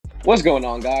What's going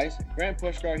on, guys? Grant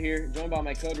Pushkar here, joined by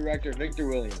my co-director, Victor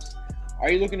Williams.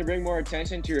 Are you looking to bring more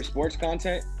attention to your sports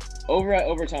content? Over at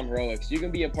Overtime Heroics, you can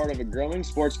be a part of a growing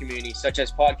sports community such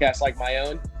as podcasts like my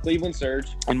own, Cleveland Surge,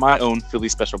 and my own Philly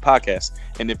Special podcast.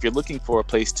 And if you're looking for a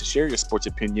place to share your sports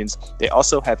opinions, they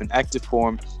also have an active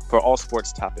forum for all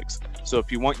sports topics. So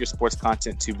if you want your sports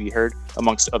content to be heard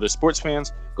amongst other sports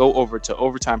fans, go over to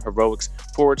Overtime Heroics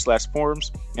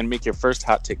 /forums and make your first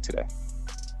hot take today.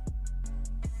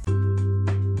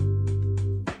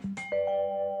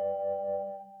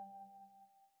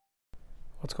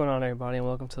 What's going on, everybody, and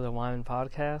welcome to the Wyman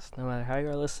Podcast. No matter how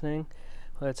you're listening,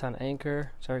 whether it's on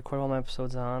Anchor, which I record all my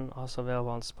episodes on, also available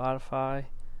on Spotify,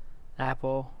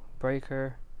 Apple,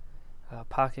 Breaker,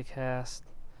 Pocket Cast,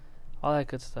 all that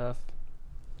good stuff.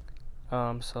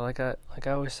 So like I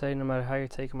always say, no matter how you're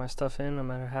taking my stuff in, no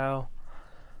matter how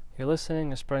you're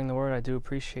listening or spreading the word, I do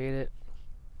appreciate it.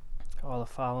 All the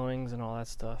followings and all that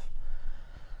stuff.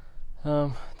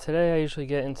 Today I usually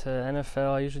get into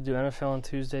NFL. I usually do NFL on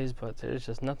Tuesdays, but there's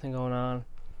just nothing going on.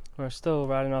 We're still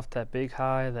riding off that big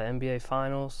high, the NBA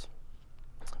Finals.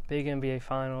 Big NBA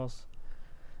Finals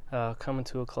coming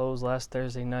to a close last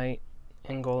Thursday night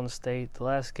in Golden State. The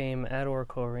last game at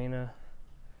Oracle Arena.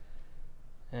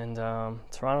 And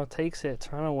Toronto takes it.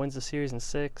 Toronto wins the series in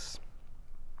 6.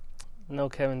 No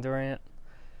Kevin Durant.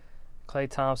 Klay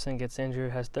Thompson gets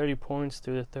injured, has 30 points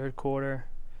through the third quarter.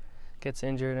 Gets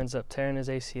injured, ends up tearing his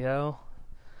ACL.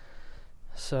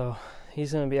 So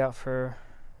he's going to be out for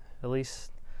at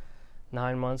least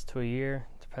 9 months to a year,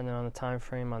 depending on the time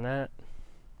frame on that.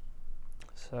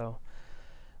 So,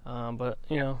 but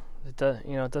it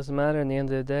doesn't matter. In the end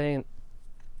of the day,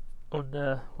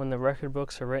 when the record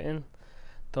books are written,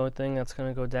 the only thing that's going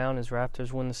to go down is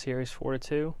Raptors win the series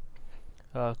 4-2.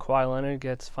 Kawhi Leonard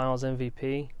gets Finals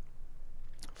MVP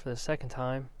for the second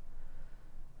time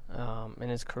in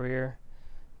his career.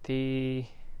 I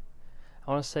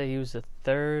want to say he was the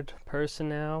third person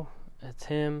now. It's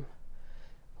him,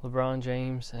 LeBron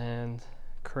James, and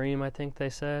Kareem, I think they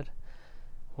said,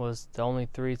 was the only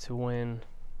 3 to win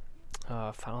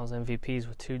Finals MVPs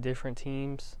with 2 different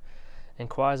teams. And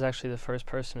Kawhi is actually the first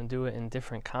person to do it in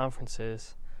different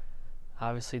conferences.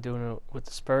 Obviously doing it with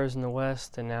the Spurs in the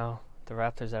West and now the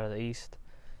Raptors out of the East.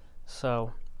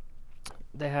 So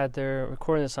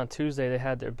recording this on Tuesday, they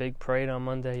had their big parade on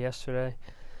Monday yesterday.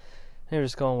 They were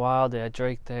just going wild. They had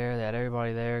Drake there. They had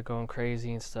everybody there going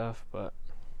crazy and stuff. But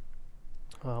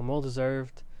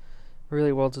well-deserved.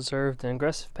 Really well-deserved. And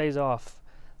aggressive pays off.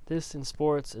 This in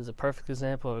sports is a perfect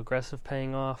example of aggressive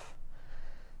paying off.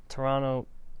 Toronto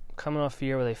coming off a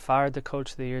year where they fired the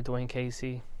coach of the year, Dwayne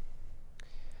Casey.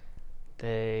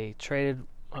 They traded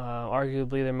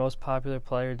arguably their most popular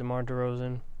player, DeMar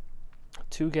DeRozan,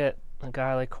 to get a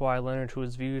guy like Kawhi Leonard, who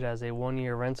was viewed as a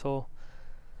 1-year rental.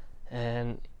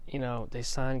 And they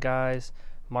signed guys,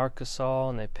 Marc Gasol,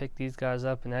 and they picked these guys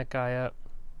up and that guy up.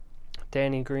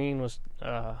 Danny Green was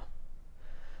thought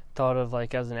of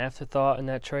like as an afterthought in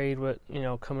that trade with,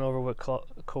 coming over with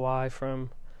Kawhi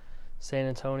from San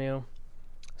Antonio.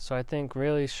 So I think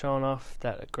really showing off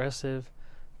that aggressive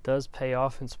does pay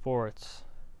off in sports.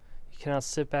 You cannot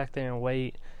sit back there and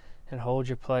wait and hold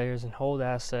your players and hold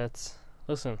assets.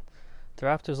 Listen, the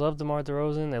Raptors love DeMar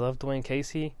DeRozan, they love Dwayne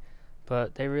Casey,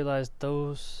 but they realized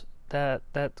that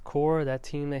core, that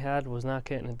team they had, was not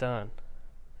getting it done.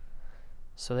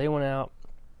 So they went out,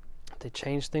 they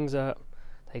changed things up,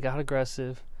 they got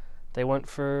aggressive, they went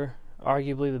for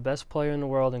arguably the best player in the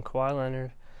world in Kawhi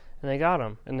Leonard, and they got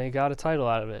him, and they got a title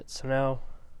out of it. So now,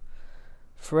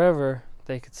 forever,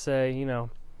 they could say,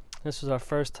 this was our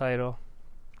first title.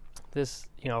 This,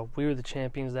 we were the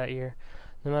champions that year.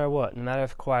 No matter what, no matter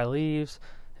if Kawhi leaves,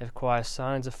 if Kawhi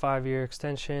signs a 5-year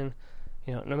extension,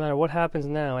 no matter what happens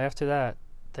now after that,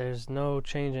 there's no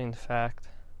changing the fact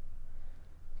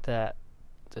that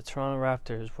the Toronto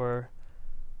Raptors were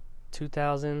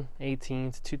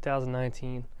 2018 to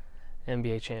 2019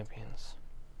 NBA champions.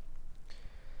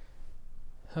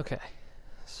 Okay,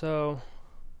 so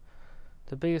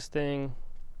the biggest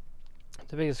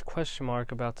question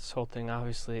mark about this whole thing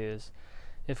obviously is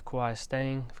if Kawhi's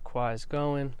staying, if Kawhi's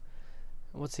going,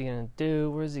 what's he going to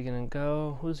do? Where's he going to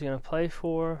go? Who's he going to play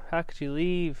for? How could you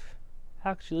leave?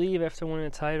 How could you leave after winning a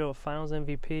title, Finals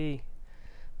MVP?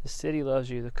 The city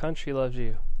loves you. The country loves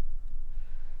you.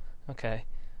 Okay.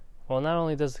 Well, not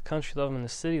only does the country love him and the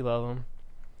city love him,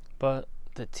 but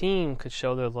the team could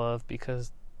show their love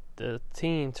because the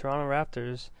team, Toronto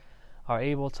Raptors, are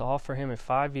able to offer him a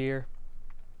 5-year,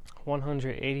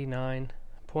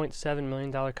 $189.7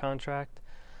 million contract.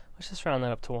 Let's just round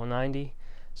that up to 190.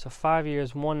 So 5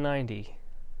 years, 190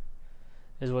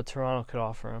 is what Toronto could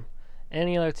offer him.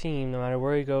 any other team, no matter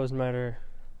where he goes, no matter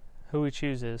who he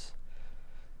chooses,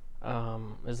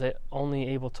 is they only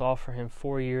able to offer him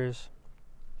 4 years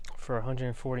for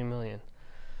 $140 million.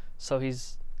 So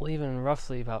he's leaving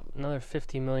roughly about another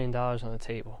 $50 million on the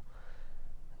table.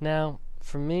 Now,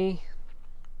 for me,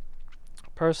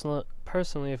 personally,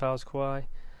 if I was Kawhi,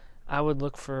 I would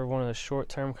look for one of the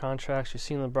short-term contracts. You've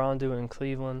seen LeBron do it in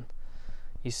Cleveland.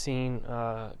 You've seen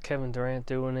Kevin Durant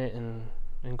doing it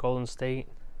in Golden State.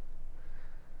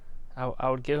 I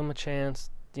would give him a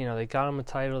chance. You know, they got him a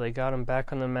title. They got him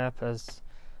back on the map as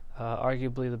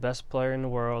arguably the best player in the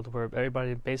world, where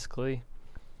everybody basically,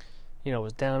 you know,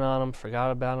 was down on him,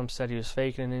 forgot about him, said he was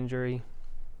faking an injury,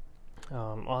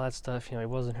 all that stuff. You know, he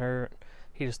wasn't hurt.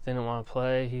 He just didn't want to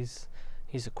play. He's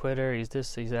a quitter. He's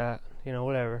this, he's that. You know,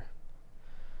 whatever.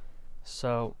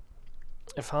 So,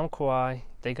 if I'm Kawhi,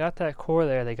 they got that core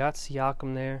there. They got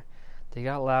Siakam there. They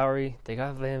got Lowry. They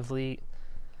got Van Vliet.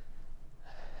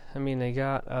 I mean, they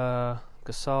got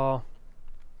Gasol.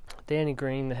 Danny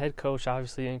Green, the head coach,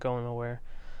 obviously ain't going nowhere.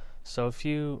 So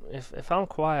if I'm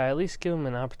Kawhi, I at least give him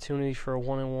an opportunity for a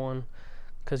 1-and-1,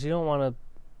 because you don't want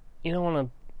to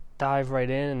dive right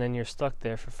in and then you're stuck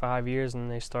there for 5 years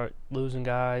and they start losing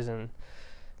guys and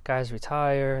guys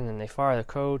retire and then they fire the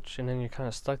coach and then you're kind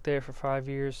of stuck there for 5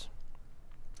 years.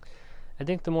 I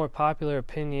think the more popular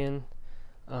opinion,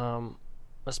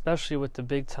 especially with the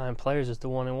big time players, is the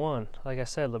 1-and-1. Like I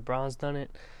said, LeBron's done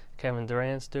it. Kevin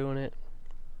Durant's doing it.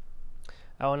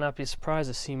 I would not be surprised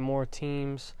to see more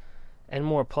teams and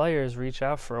more players reach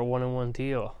out for a 1-and-1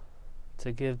 deal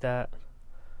to give that,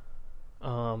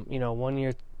 1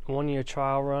 year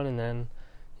trial run, and then,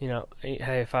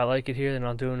 hey, if I like it here, then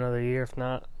I'll do another year. If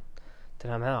not,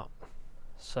 then I'm out.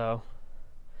 So,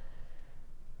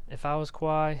 if I was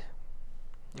Kawhi,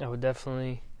 I would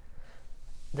definitely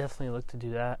look to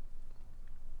do that.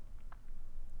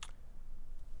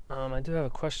 I do have a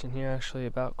question here actually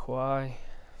about Kawhi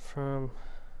from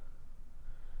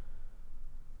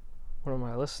one of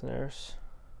my listeners.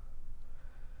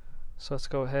 So let's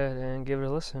go ahead and give it a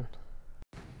listen.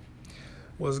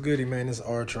 What's goody, man? It's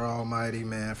Archer Almighty,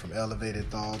 man, from Elevated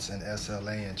Thoughts and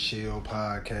SLA and Chill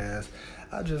podcast.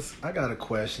 I got a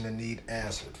question that need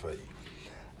answered for you.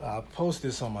 I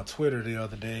posted this on my Twitter the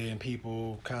other day, and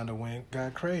people kind of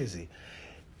got crazy.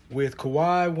 With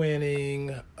Kawhi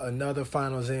winning another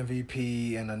Finals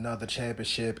MVP and another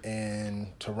championship in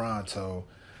Toronto,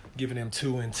 giving him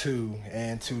 2-2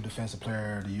 and 2 Defensive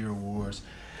Player of the Year awards,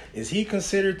 is he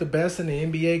considered the best in the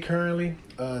NBA currently?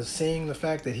 Seeing the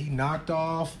fact that he knocked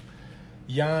off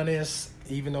Giannis,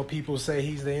 even though people say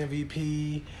he's the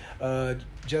MVP,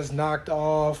 just knocked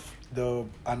off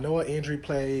I know an injury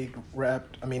plagued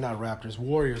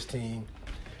Warriors team.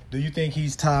 Do you think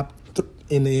he's top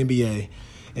in the NBA?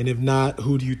 And if not,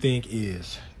 who do you think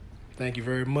is? Thank you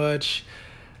very much.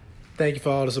 Thank you for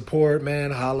all the support,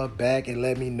 man. Holla back and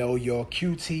let me know your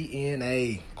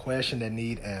QTNA question that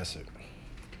need answered.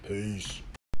 Peace.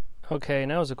 Okay,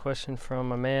 now is a question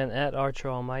from a man at Archer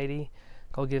Almighty.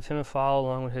 Go give him a follow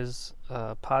along with his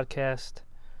podcast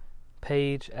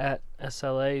page at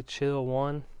SLA Chill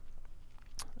 1.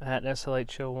 At SLA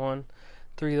Chill 1.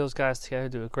 3 of those guys together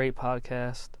do a great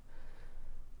podcast.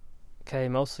 Okay,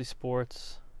 mostly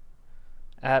sports.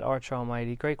 At Archer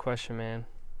Almighty. Great question, man.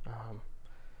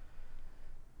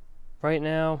 Right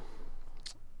now,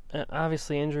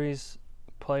 obviously injuries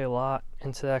play a lot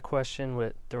into that question,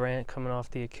 with Durant coming off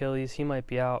the Achilles. He might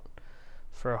be out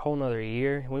for a whole nother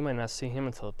year. We might not see him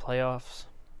until the playoffs.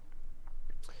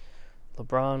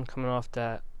 LeBron coming off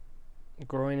that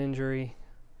groin injury.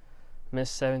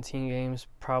 Missed 17 games.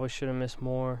 Probably should have missed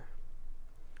more.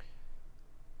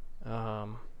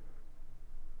 Man,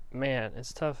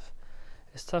 it's tough.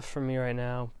 It's tough for me right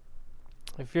now.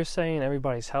 If you're saying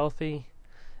everybody's healthy,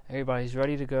 everybody's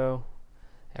ready to go,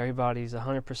 everybody's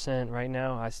 100% right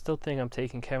now, I still think I'm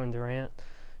taking Kevin Durant,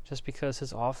 just because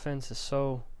his offense is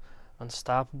so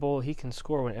unstoppable. He can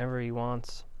score whenever he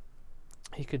wants.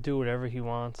 He could do whatever he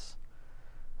wants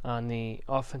on the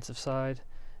offensive side,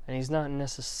 and he's not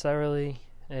necessarily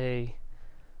a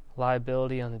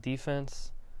liability on the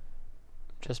defense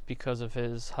just because of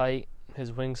his height,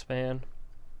 his wingspan.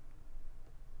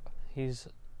 He's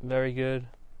very good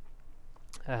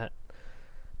at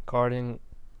guarding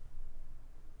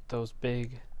those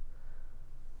big,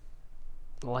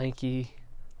 lanky,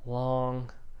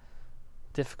 long,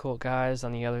 difficult guys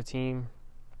on the other team.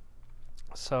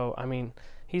 So, I mean,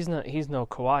 he's no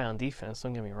Kawhi on defense,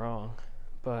 don't get me wrong,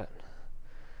 but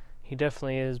he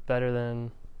definitely is better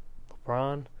than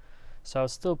LeBron. So I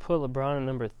would still put LeBron at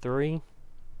number 3.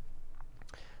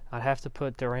 I'd have to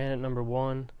put Durant at number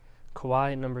 1,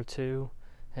 Kawhi at number 2,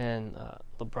 and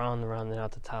LeBron rounding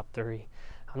out the top 3.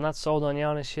 I'm not sold on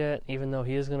Giannis yet, even though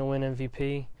he is going to win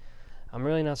MVP. I'm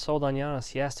really not sold on Giannis.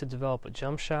 He has to develop a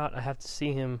jump shot. I have to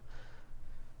see him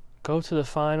go to the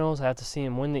finals. I have to see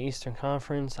him win the Eastern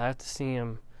Conference. I have to see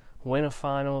him win a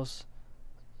finals.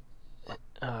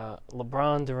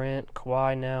 LeBron, Durant,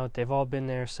 Kawhi now, they've all been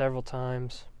there several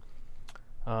times.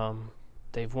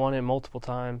 They've won it multiple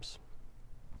times.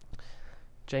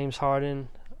 James Harden,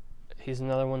 he's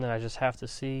another one that I just have to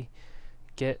see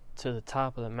get to the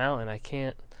top of the mountain. I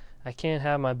can't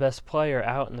have my best player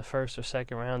out in the first or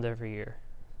second round every year.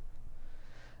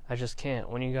 I just can't.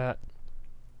 When you got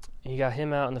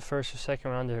him out in the first or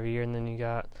second round every year, and then you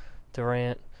got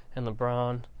Durant and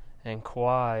LeBron and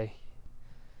Kawhi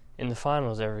in the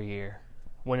finals every year,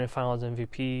 winning finals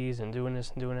MVPs and doing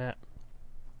this and doing that.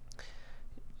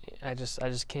 I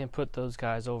just can't put those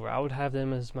guys over. I would have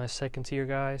them as my second tier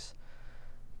guys.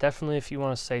 Definitely, if you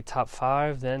want to say top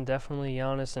 5, then definitely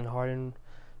Giannis and Harden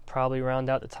probably round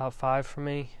out the top 5 for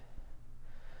me.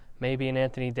 Maybe an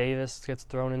Anthony Davis gets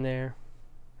thrown in there.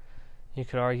 You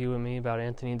could argue with me about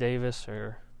Anthony Davis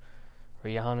or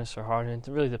Giannis or Harden. It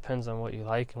really depends on what you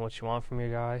like and what you want from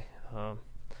your guy.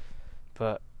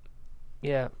 But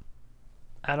yeah,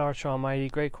 at Archer Almighty,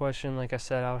 great question. Like I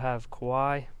said, I would have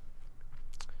Kawhi.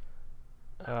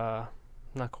 Not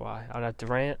Kawhi. I'd have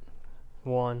Durant,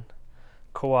 1,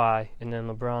 Kawhi, and then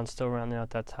LeBron still rounding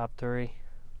out that top 3.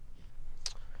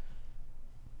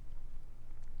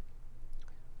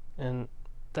 And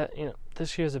that,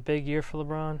 this year's a big year for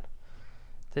LeBron.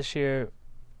 This year,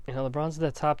 LeBron's at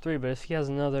that top 3, but if he has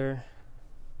another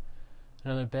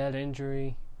bad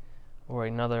injury or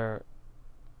another,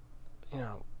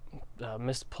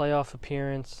 missed playoff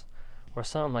appearance or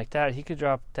something like that, he could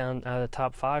drop down out of the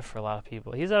top 5 for a lot of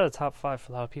people. He's out of the top 5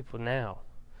 for a lot of people now,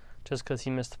 just because he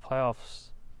missed the playoffs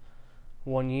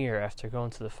 1 year after going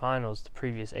to the finals the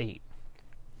previous 8.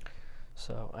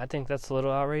 So I think that's a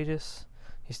little outrageous.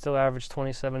 He still averaged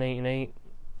 27, 8, and 8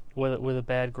 with a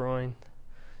bad groin,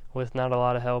 with not a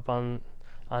lot of help on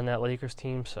that Lakers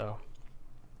team. So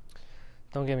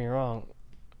don't get me wrong.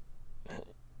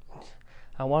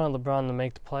 I wanted LeBron to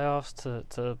make the playoffs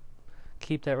to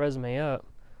keep that resume up,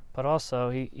 but also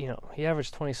he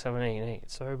averaged 27, 8, and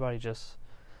 8. So everybody just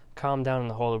calm down in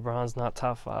the hole. LeBron's not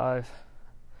top 5.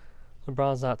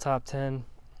 LeBron's not top 10.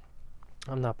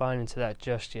 I'm not buying into that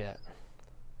just yet.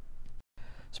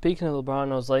 Speaking of LeBron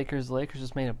and those Lakers, the Lakers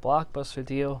just made a blockbuster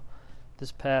deal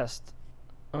this past,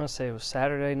 I want to say it was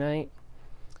Saturday night,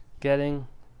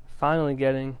 finally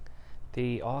getting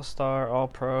the All-Star,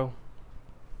 All-Pro,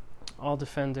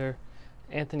 All-Defender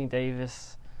Anthony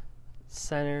Davis,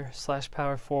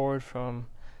 center/power forward from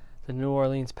the New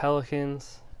Orleans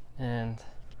Pelicans. And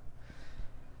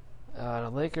the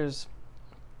Lakers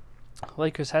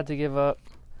had to give up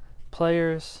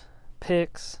players,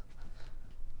 picks,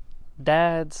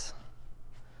 dads,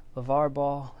 LeVar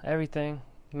Ball, everything.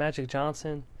 Magic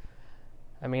Johnson.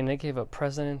 I mean, they gave up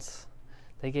presidents.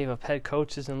 They gave up head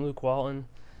coaches and Luke Walton.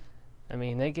 I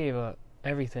mean, they gave up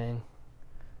everything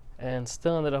and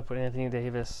still ended up with Anthony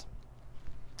Davis.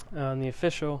 The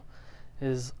official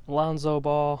is Lonzo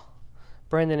Ball,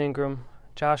 Brandon Ingram,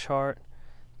 Josh Hart,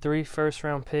 3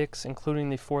 first-round picks, including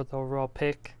the 4th overall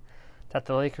pick that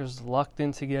the Lakers lucked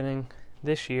into getting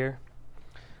this year,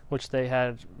 which they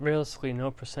had realistically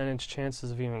no percentage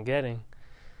chances of even getting.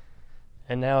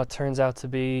 And now it turns out to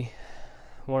be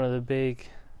one of the big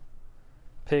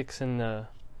picks in the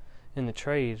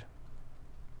trade.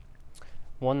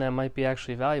 One that might be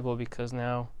actually valuable, because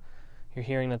now you're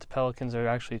hearing that the Pelicans are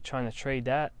actually trying to trade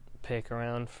that pick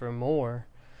around for more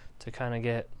to kind of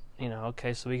get,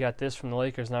 okay, so we got this from the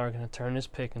Lakers, now we're going to turn this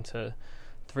pick into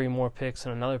 3 more picks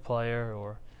and another player,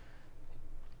 or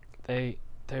they're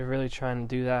really trying to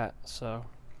do that. So,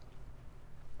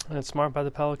 and it's smart by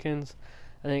the Pelicans.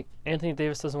 I think Anthony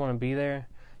Davis doesn't want to be there.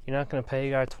 You're not going to pay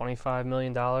a guy $25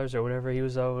 million or whatever he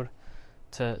was owed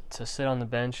to sit on the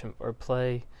bench or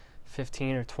play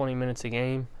 15 or 20 minutes a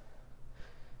game.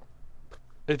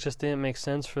 It just didn't make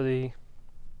sense for the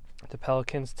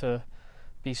Pelicans to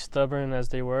be stubborn as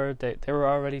they were. They were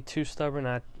already too stubborn.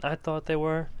 I thought they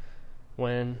were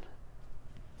when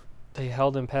they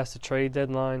held him past the trade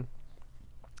deadline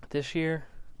this year,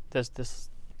 this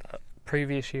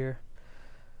previous year.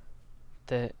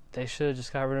 That they should have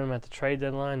just got rid of him at the trade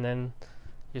deadline. Then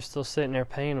you're still sitting there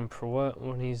paying him for what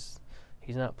when he's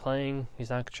not playing, he's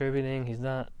not contributing, he's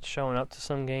not showing up to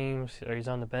some games, or he's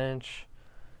on the bench,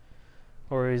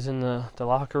 or he's in the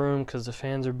locker room because the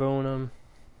fans are booing him,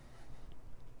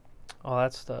 all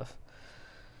that stuff.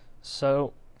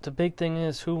 So the big thing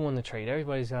is, who won the trade?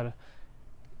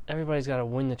 everybody's got to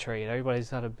win the trade. Everybody's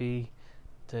got to be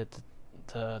the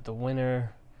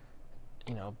winner,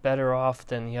 better off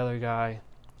than the other guy.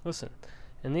 Listen,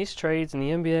 in these trades, and the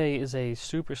NBA is a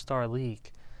superstar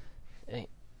league.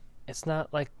 It's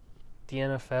not like the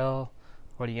NFL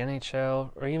or the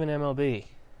NHL or even MLB.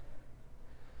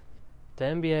 The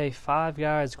NBA, 5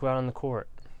 guys go out on the court.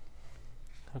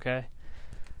 Okay?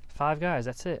 5 guys,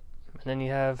 that's it. And then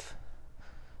you have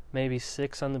maybe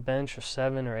 6 on the bench or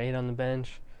 7 or 8 on the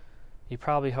bench. You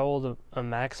probably hold a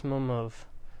maximum of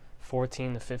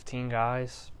 14 to 15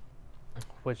 guys,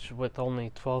 which with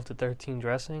only 12 to 13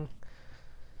 dressing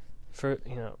for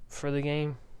the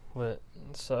game.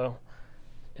 So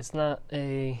it's not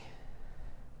a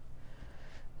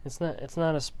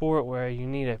sport where you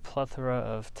need a plethora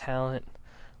of talent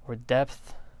or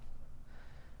depth.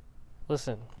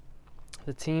 Listen,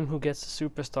 the team who gets the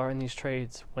superstar in these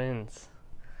trades wins.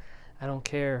 I don't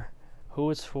care who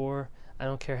it's for. I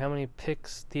don't care how many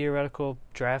theoretical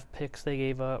draft picks they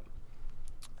gave up.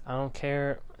 I don't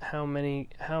care how many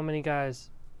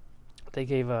guys they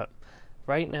gave up.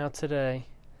 Right now, today,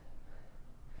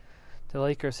 the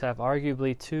Lakers have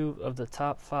arguably 2 of the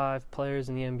top 5 players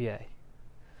in the NBA.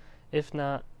 If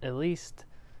not, at least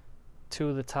 2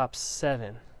 of the top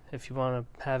 7. If you want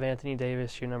to have Anthony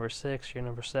Davis, you're number 6, you're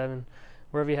number 7.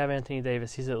 Wherever you have Anthony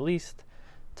Davis, he's at least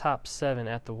top 7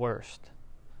 at the worst.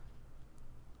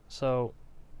 So,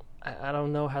 I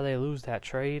don't know how they lose that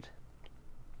trade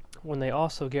when they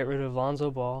also get rid of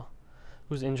Lonzo Ball,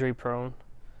 who's injury prone,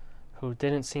 who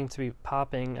didn't seem to be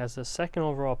popping as the 2nd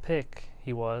overall pick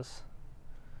he was.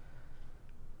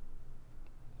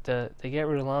 They get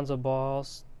rid of Lonzo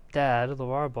Ball's dad,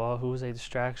 LeVar Ball, who was a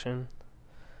distraction,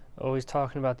 always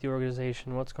talking about the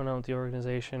organization, what's going on with the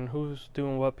organization, who's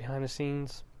doing what behind the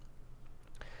scenes,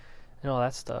 and all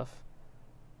that stuff.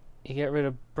 You get rid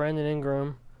of Brandon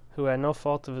Ingram, who had no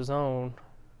fault of his own,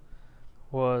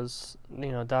 was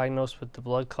diagnosed with the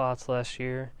blood clots last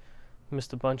year,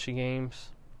 missed a bunch of games.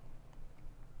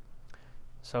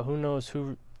 So who knows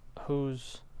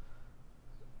who's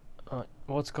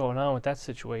what's going on with that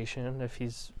situation, if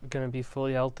he's going to be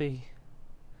fully healthy.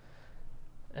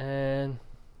 And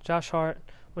Josh Hart,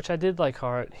 which I did like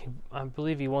Hart, I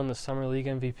believe he won the Summer League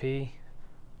MVP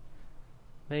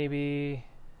maybe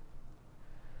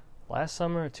last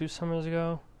summer or 2 summers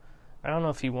ago. I don't know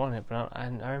if he won it, but I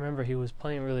remember he was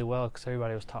playing really well because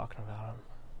everybody was talking about him.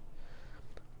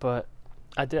 But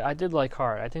I did like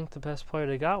Hart. I think the best player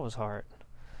they got was Hart.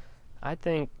 I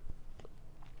think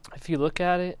if you look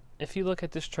at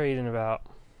this trade in about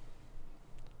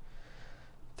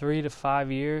 3 to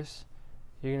 5 years,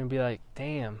 you're going to be like,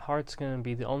 damn, Hart's going to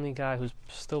be the only guy who's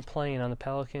still playing on the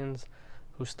Pelicans,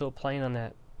 who's still playing on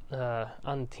that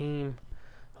on the team,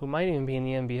 who might even be in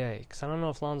the NBA. Because I don't know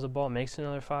if Lonzo Ball makes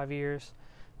another 5 years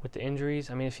with the injuries.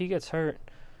 I mean, if he gets hurt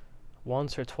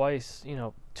once or twice,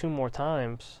 2 more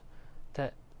times,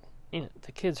 that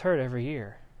the kid's hurt every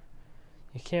year.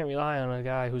 You can't rely on a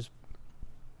guy who's,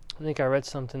 I think I read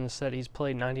something that said he's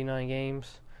played 99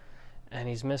 games and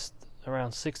he's missed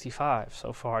around 65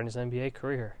 so far in his NBA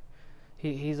career.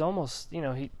 He's almost,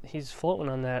 he's floating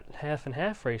on that half and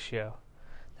half ratio.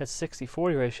 That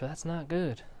 60-40 ratio, that's not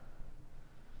good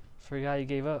for a guy you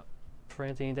gave up for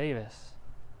Anthony Davis.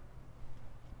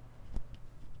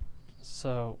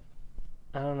 So,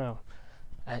 I don't know.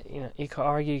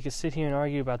 You could sit here and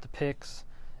argue about the picks.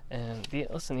 And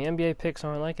listen, the NBA picks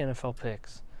aren't like NFL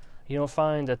picks. You don't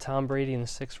find a Tom Brady in the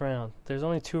 6th round. There's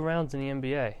only 2 rounds in the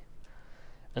NBA.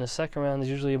 And the 2nd round is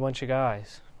usually a bunch of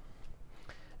guys.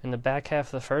 And the back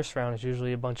half of the 1st round is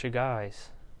usually a bunch of guys.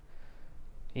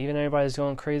 Even everybody's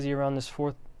going crazy around this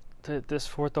 4th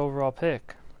overall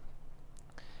pick.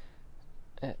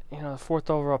 The 4th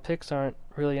overall picks aren't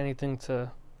really anything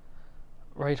to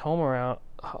write home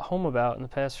about in the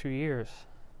past few years.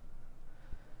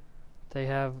 They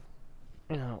have,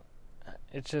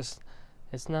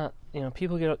 it's not,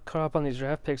 people get caught up on these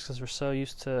draft picks because we're so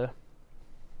used to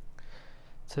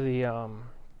the, the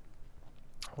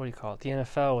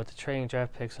NFL with the trading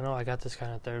draft picks, and I got this guy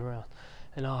in the 3rd round,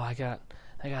 and I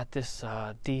got this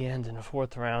D end in the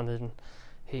 4th round, and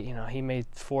he made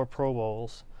 4 Pro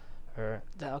Bowls,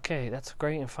 okay, that's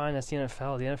great and fine, that's the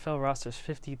NFL. The NFL rosters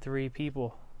 53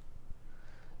 people,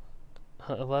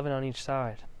 11 on each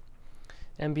side.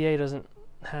 NBA doesn't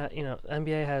have,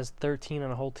 NBA has 13 on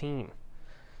a whole team.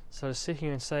 So to sit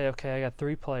here and say, okay, I got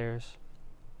 3 players,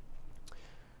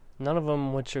 none of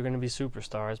them which are going to be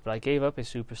superstars, but I gave up a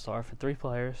superstar for 3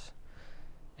 players,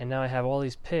 and now I have all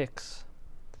these picks.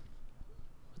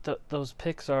 Those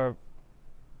picks are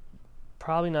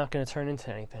probably not going to turn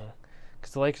into anything,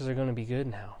 because the Lakers are going to be good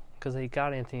now. because they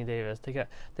got Anthony Davis.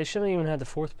 They shouldn't even had the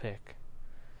 4th pick.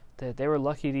 They were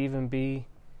lucky to even be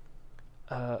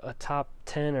a top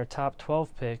 10 or top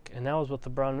 12 pick, and that was with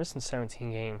LeBron missing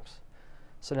 17 games.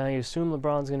 So now you assume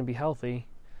LeBron's going to be healthy.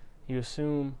 You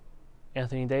assume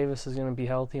Anthony Davis is going to be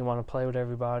healthy and want to play with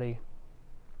everybody.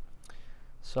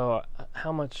 So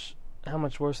how much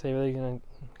worse are they really going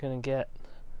to get?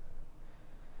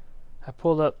 I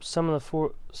pulled up some of the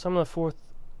 4th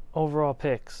overall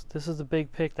picks. This is the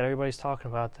big pick that everybody's talking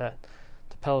about that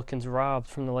the Pelicans robbed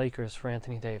from the Lakers for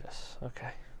Anthony Davis.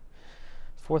 Okay.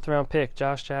 4th round pick,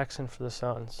 Josh Jackson for the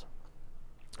Suns.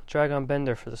 Dragon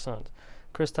Bender for the Suns.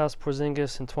 Kristaps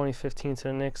Porzingis in 2015 to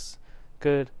the Knicks.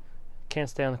 Good. Can't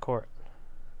stay on the court.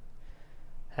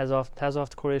 Has off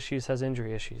the court issues, has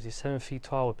injury issues. He's 7 feet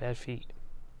tall with bad feet.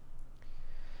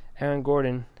 Aaron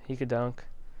Gordon, he could dunk.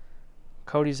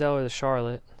 Cody Zeller to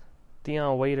Charlotte.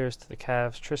 Dion Waiters to the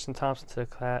Cavs. Tristan Thompson to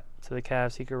the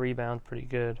Cavs. He could rebound pretty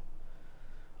good.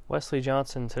 Wesley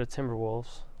Johnson to the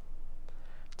Timberwolves.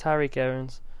 Tyreek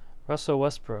Evans. Russell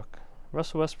Westbrook.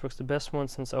 Russell Westbrook's the best one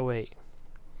since 2008.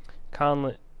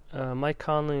 Mike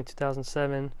Conley in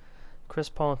 2007. Chris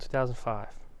Paul in 2005.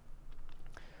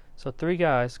 So 3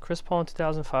 guys. Chris Paul in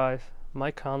 2005.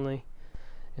 Mike Conley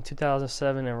in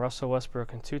 2007. And Russell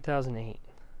Westbrook in 2008.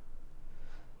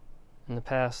 In the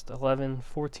past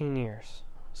 14 years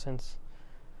since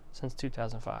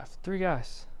 2005. 3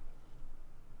 guys.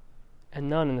 And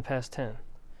none in the past 10.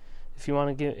 If you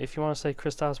want to say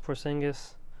Kristaps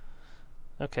Porzingis,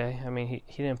 okay, I mean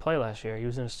he didn't play last year. He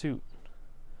was in a suit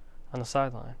on the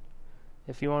sideline.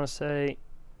 If you want to say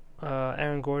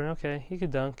Aaron Gordon, okay, he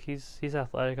could dunk. He's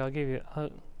athletic. I'll give you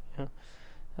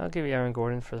Aaron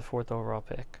Gordon for the 4th overall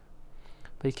pick.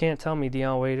 But you can't tell me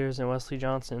Dion Waiters and Wesley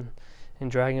Johnson and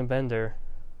Dragon Bender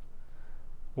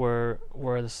were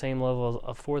the same level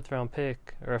as a 4th round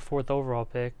pick or a 4th overall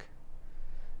pick,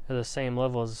 or the same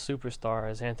level as a superstar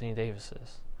as Anthony Davis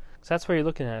is. So that's where you're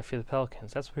looking at if you're the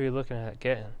Pelicans. That's where you're looking at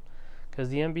getting. Because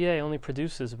the NBA only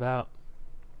produces about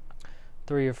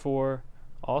 3 or 4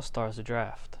 all-stars a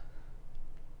draft.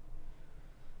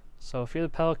 So if you're the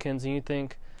Pelicans and you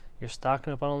think you're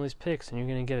stocking up on all these picks and you're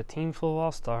going to get a team full of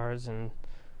all-stars, and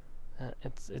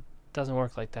it doesn't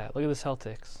work like that. Look at the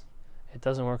Celtics. It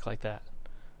doesn't work like that.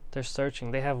 They're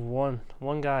searching. They have one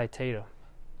guy, Tatum.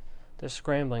 They're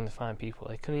scrambling to find people.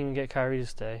 They couldn't even get Kyrie to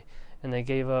stay, and they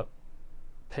gave up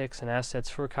picks and assets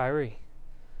for Kyrie,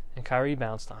 and Kyrie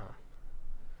bounced on him.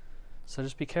 So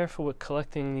just be careful with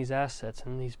collecting these assets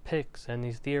and these picks and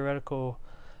these theoretical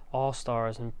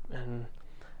all-stars and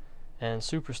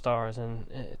superstars, and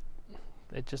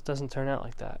it just doesn't turn out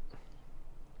like that.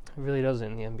 It really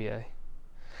doesn't in the NBA.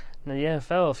 Now, the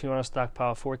NFL, if you want to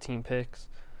stockpile 14 picks,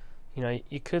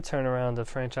 you could turn around the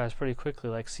franchise pretty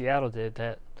quickly, like Seattle did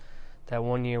that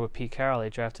one year with Pete Carroll. They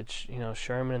drafted,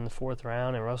 Sherman in the 4th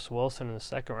round and Russell Wilson in the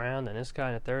 2nd round and this guy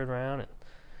in the 3rd round. And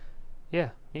yeah,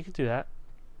 you could do that,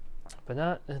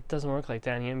 but it doesn't work like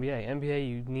that in the NBA. NBA,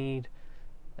 you need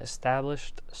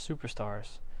established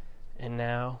superstars, and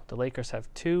now the Lakers have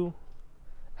 2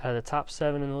 out of the top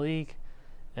 7 in the league,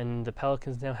 and the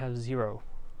Pelicans now have 0.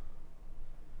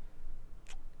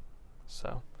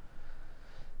 So,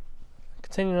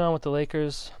 continuing on with the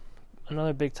Lakers,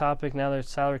 another big topic. Now their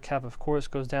salary cap, of course,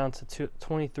 goes down to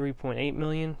 $23.8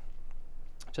 million,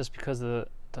 just because of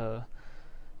the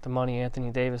money Anthony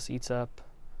Davis eats up.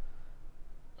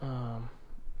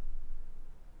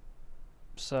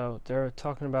 So they're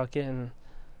talking about getting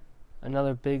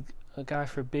another a guy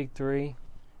for Big 3.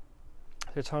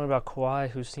 They're talking about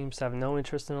Kawhi, who seems to have no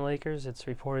interest in the Lakers. It's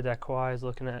reported that Kawhi is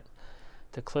looking at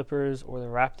the Clippers or the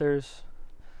Raptors.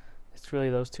 It's really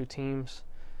those 2 teams.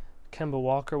 Kemba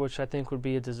Walker, which I think would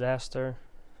be a disaster.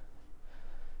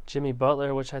 Jimmy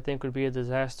Butler, which I think would be a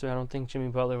disaster. I don't think Jimmy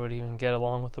Butler would even get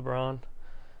along with LeBron,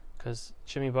 because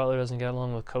Jimmy Butler doesn't get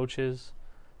along with coaches.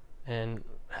 And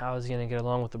how is he going to get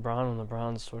along with LeBron when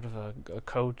LeBron's sort of a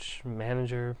coach,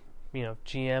 manager,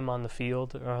 GM on the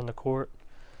field or on the court?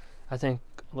 I think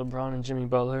LeBron and Jimmy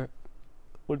Butler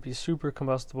would be super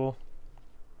combustible.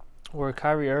 Or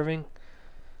Kyrie Irving.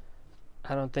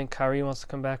 I don't think Kyrie wants to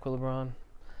come back with LeBron.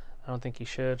 I don't think he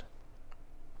should.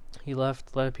 He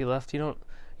left, let it be left. You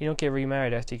don't get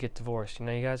remarried after you get divorced.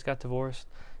 You guys got divorced.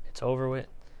 It's over with.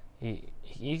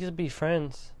 You could be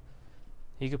friends.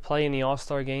 You could play in the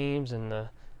All-Star games and the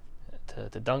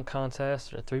dunk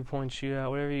contest or the 3-point shootout,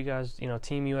 whatever you guys,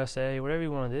 Team USA, whatever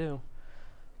you want to do.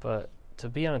 But to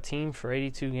be on a team for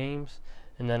 82 games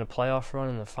and then a playoff run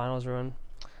and the finals run,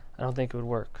 I don't think it would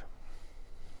work.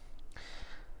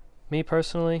 Me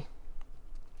personally,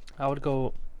 I would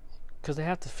go, because they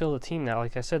have to fill the team now.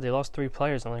 Like I said, they lost 3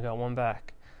 players and only got 1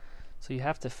 back. So you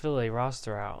have to fill a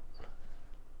roster out.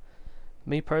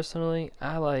 Me personally,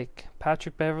 I like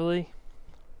Patrick Beverly,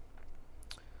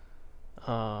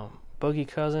 Boogie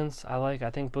Cousins. I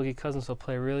think Boogie Cousins will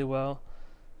play really well,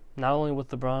 not only with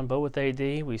LeBron but with AD.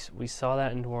 We saw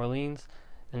that in New Orleans,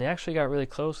 and they actually got really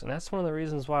close. And that's one of the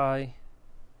reasons why,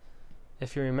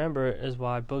 if you remember, is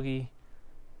why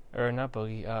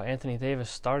Anthony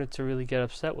Davis started to really get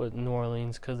upset with New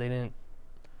Orleans because they didn't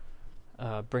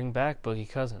bring back Boogie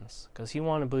Cousins, because he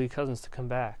wanted Boogie Cousins to come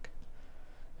back,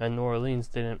 and New Orleans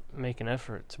didn't make an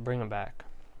effort to bring him back.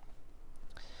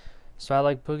 So I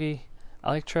like Boogie. I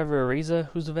like Trevor Ariza,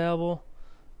 who's available.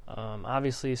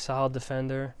 Obviously a solid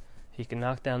defender. He can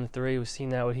knock down the three. We've seen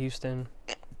that with Houston.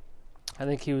 I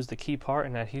think he was the key part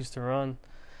in that Houston run.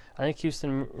 I think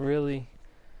Houston really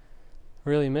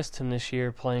missed him this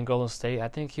year playing Golden State. I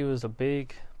think he was a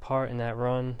big part in that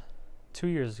run 2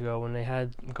 years ago when they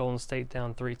had Golden State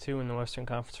down 3-2 in the Western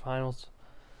Conference Finals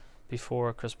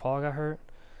before Chris Paul got hurt.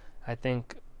 I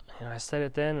think, I said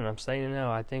it then and I'm saying it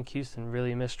now, I think Houston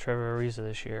really missed Trevor Ariza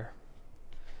this year.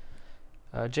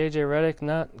 J.J. Redick,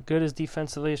 not good as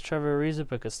defensively as Trevor Ariza,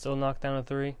 but could still knock down a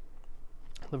three.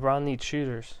 LeBron needs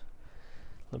shooters.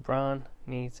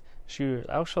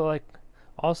 I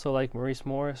also like Maurice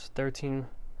Morris,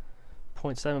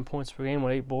 13.7 points per game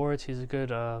with 8 boards. He's a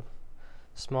good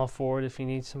small forward if you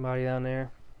need somebody down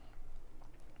there.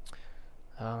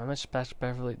 I mentioned Patrick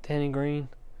Beverly. Danny Green,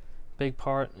 big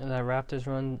part in that Raptors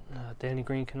run. Danny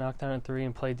Green can knock down a three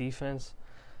and play defense.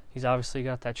 He's obviously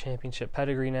got that championship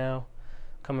pedigree now,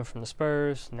 coming from the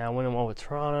Spurs, now winning one with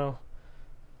Toronto.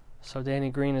 So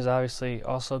Danny Green has obviously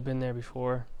also been there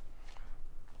before.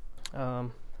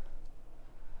 But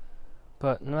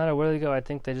no matter where they go, I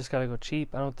think they just got to go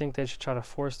cheap. I don't think they should try to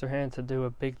force their hand to do a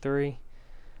big three,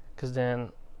 because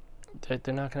then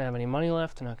they're not going to have any money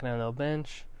left. They're not going to have no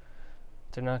bench.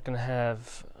 They're not going to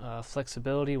have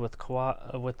flexibility with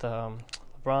LeBron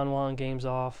wanting games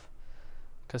off,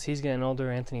 because he's getting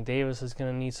older. Anthony Davis is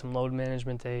going to need some load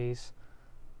management days.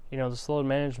 This load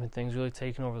management thing's really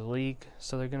taking over the league,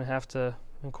 so they're going to have to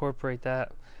incorporate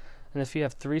that. And if you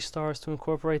have 3 stars to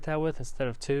incorporate that with instead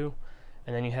of 2,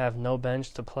 and then you have no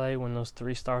bench to play when those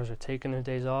 3 stars are taking their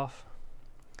days off,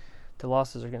 the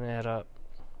losses are going to add up.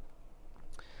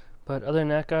 But other than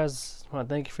that, guys, I want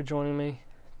to thank you for joining me.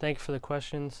 Thank you for the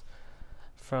questions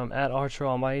from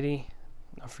 @ArcherAlmighty.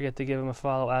 Don't forget to give him a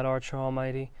follow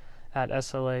 @ArcherAlmighty,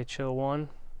 @SLAChill1.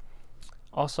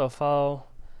 Also follow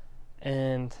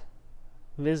and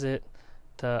visit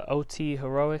the OT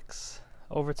Heroics,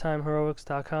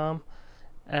 overtimeheroics.com,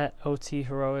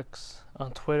 @OTHeroics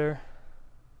on Twitter.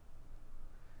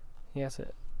 Yes,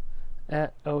 it.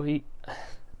 @OT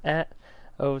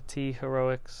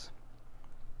Heroics.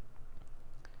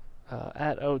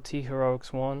 @OT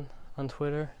Heroics1 on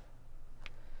Twitter.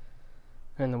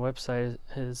 And the website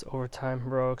is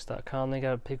overtimeheroics.com. They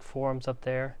got big forums up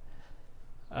there.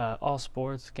 All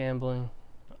sports, gambling,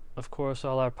 of course,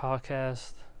 all our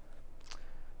podcasts,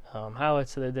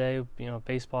 highlights of the day,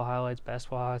 baseball highlights,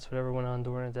 basketball highlights, whatever went on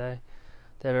during the day.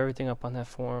 They have everything up on that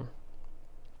forum.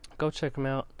 Go check them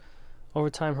out,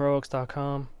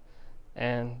 overtimeheroics.com,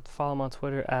 and follow them on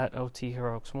Twitter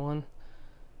 @OTHeroics1.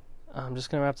 I'm just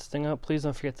going to wrap this thing up. Please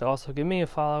don't forget to also give me a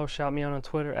follow. Shout me out on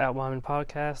Twitter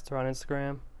 @WymanPodcast, or on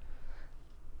Instagram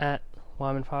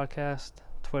 @WymanPodcast,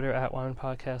 Twitter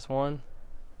 @WymanPodcast1.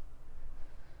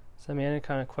 Send me any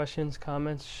kind of questions,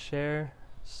 comments, share,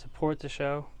 support the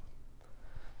show.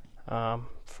 For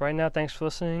right now, thanks for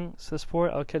listening to the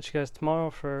support. I'll catch you guys tomorrow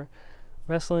for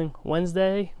Wrestling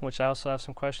Wednesday, which I also have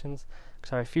some questions,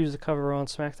 because I refuse to cover Raw and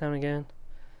SmackDown again,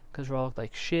 because Raw looked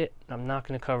like shit. I'm not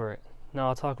going to cover it. No,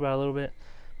 I'll talk about it a little bit,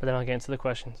 but then I'll get into the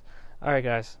questions. Alright,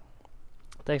 guys.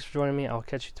 Thanks for joining me. I'll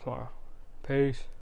catch you tomorrow. Peace.